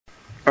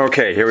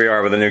Okay, here we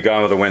are with a new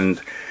Gone with the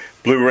Wind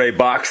Blu-ray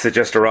box that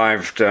just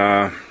arrived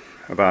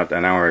about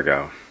an hour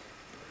ago.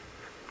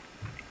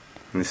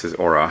 And this is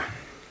Aura.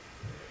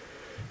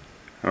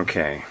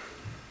 Okay.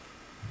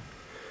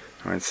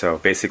 All right, so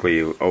basically,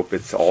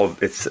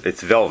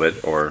 it's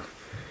velvet or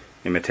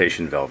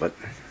imitation velvet.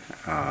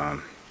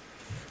 You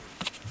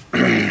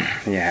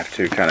have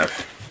to kind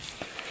of.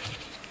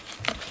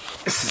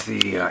 This is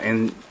the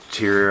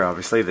interior,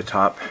 obviously, the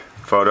top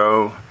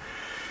photo.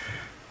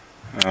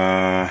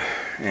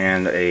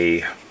 And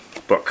a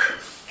book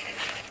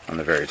on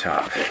the very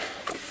top.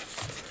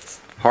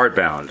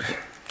 Hardbound.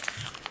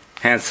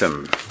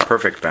 Handsome.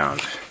 Perfect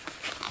bound.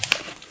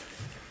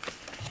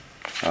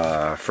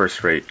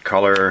 First-rate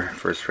color,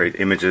 first-rate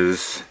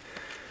images,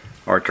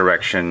 art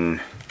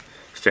direction,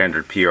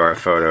 standard PR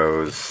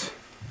photos,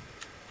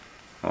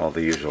 all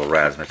the usual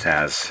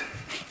razzmatazz.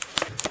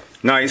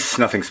 Nice,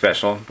 nothing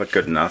special, but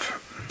good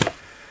enough.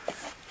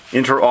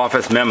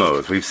 Inter-office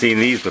memos. We've seen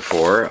these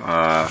before.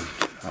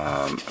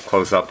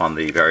 Close up on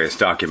the various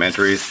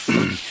documentaries.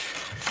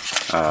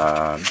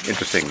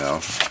 Interesting though,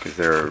 because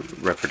they're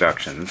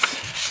reproductions,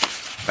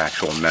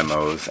 actual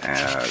memos,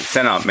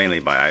 sent out mainly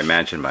by, I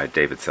imagine, by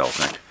David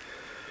Selznick.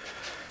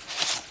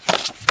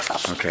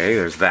 Okay,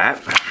 there's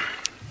that.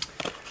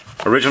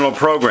 Original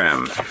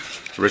program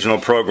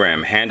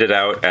handed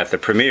out at the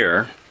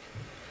premiere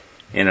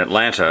in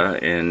Atlanta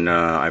in,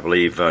 I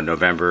believe,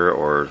 November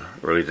or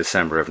early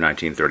December of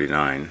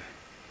 1939.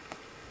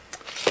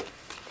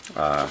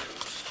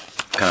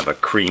 Kind of a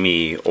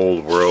creamy,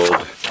 old world,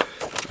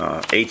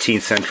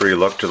 18th century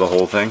look to the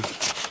whole thing.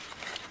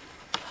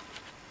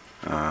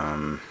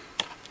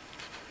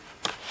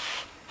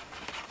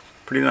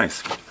 Pretty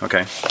nice.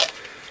 Okay,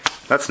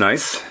 that's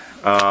nice.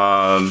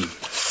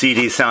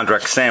 CD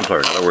soundtrack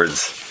sampler, in other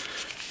words,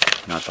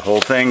 not the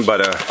whole thing,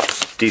 but a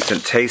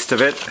decent taste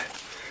of it.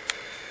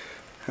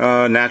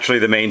 Naturally,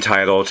 the main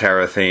title,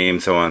 Terror theme,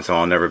 so on and so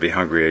on, Never Be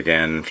Hungry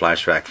Again,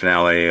 flashback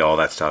finale, all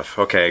that stuff.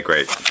 Okay,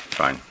 great,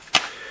 fine.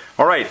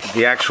 Alright,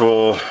 the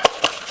actual,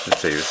 let's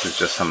see, this is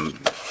just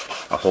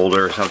a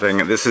holder or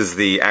something. This is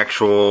the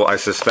actual, I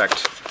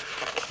suspect,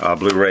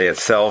 Blu-ray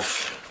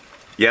itself.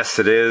 Yes,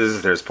 it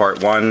is. There's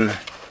part 1.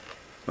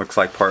 Looks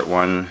like part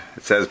 1.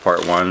 It says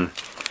part 1.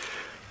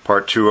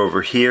 Part 2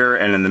 over here,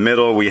 and in the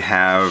middle we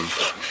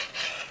have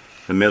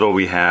a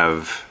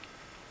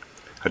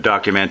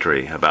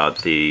documentary about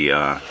the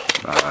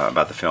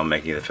film,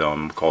 making the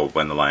film, called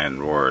When the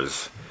Lion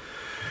Roars.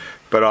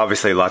 But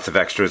obviously lots of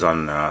extras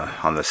on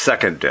the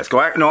second disc.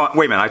 Oh, no,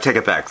 wait a minute, I take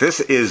it back. This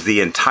is the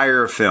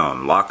entire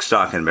film, lock,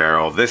 stock, and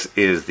barrel. This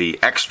is the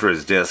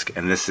extras disc,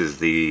 and this is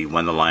the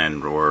When the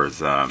Lion Roars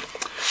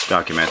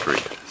documentary.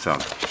 So,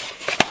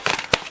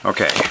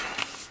 okay,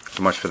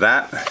 so much for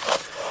that.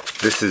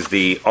 This is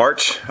the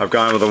art of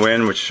Gone with the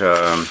Wind, which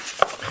I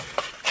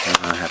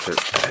have to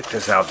take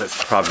this out.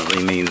 This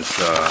probably means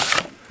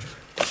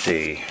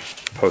the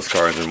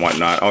postcards and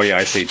whatnot. Oh yeah,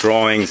 I see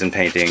drawings and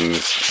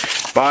paintings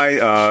by,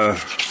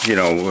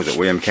 was it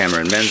William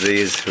Cameron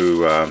Menzies,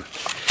 who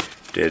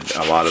did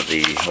a lot of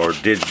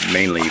did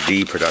mainly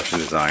the production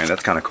design.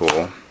 That's kind of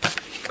cool.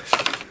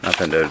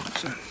 Nothing to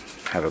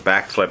have a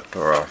backflip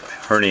or a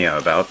hernia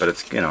about, but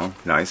it's,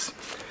 nice.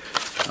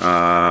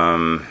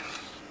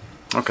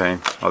 Okay,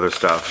 other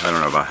stuff. I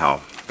don't know about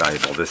how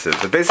valuable this is,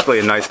 but basically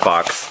a nice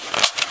box,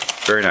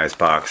 very nice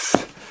box,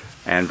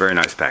 and very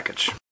nice package.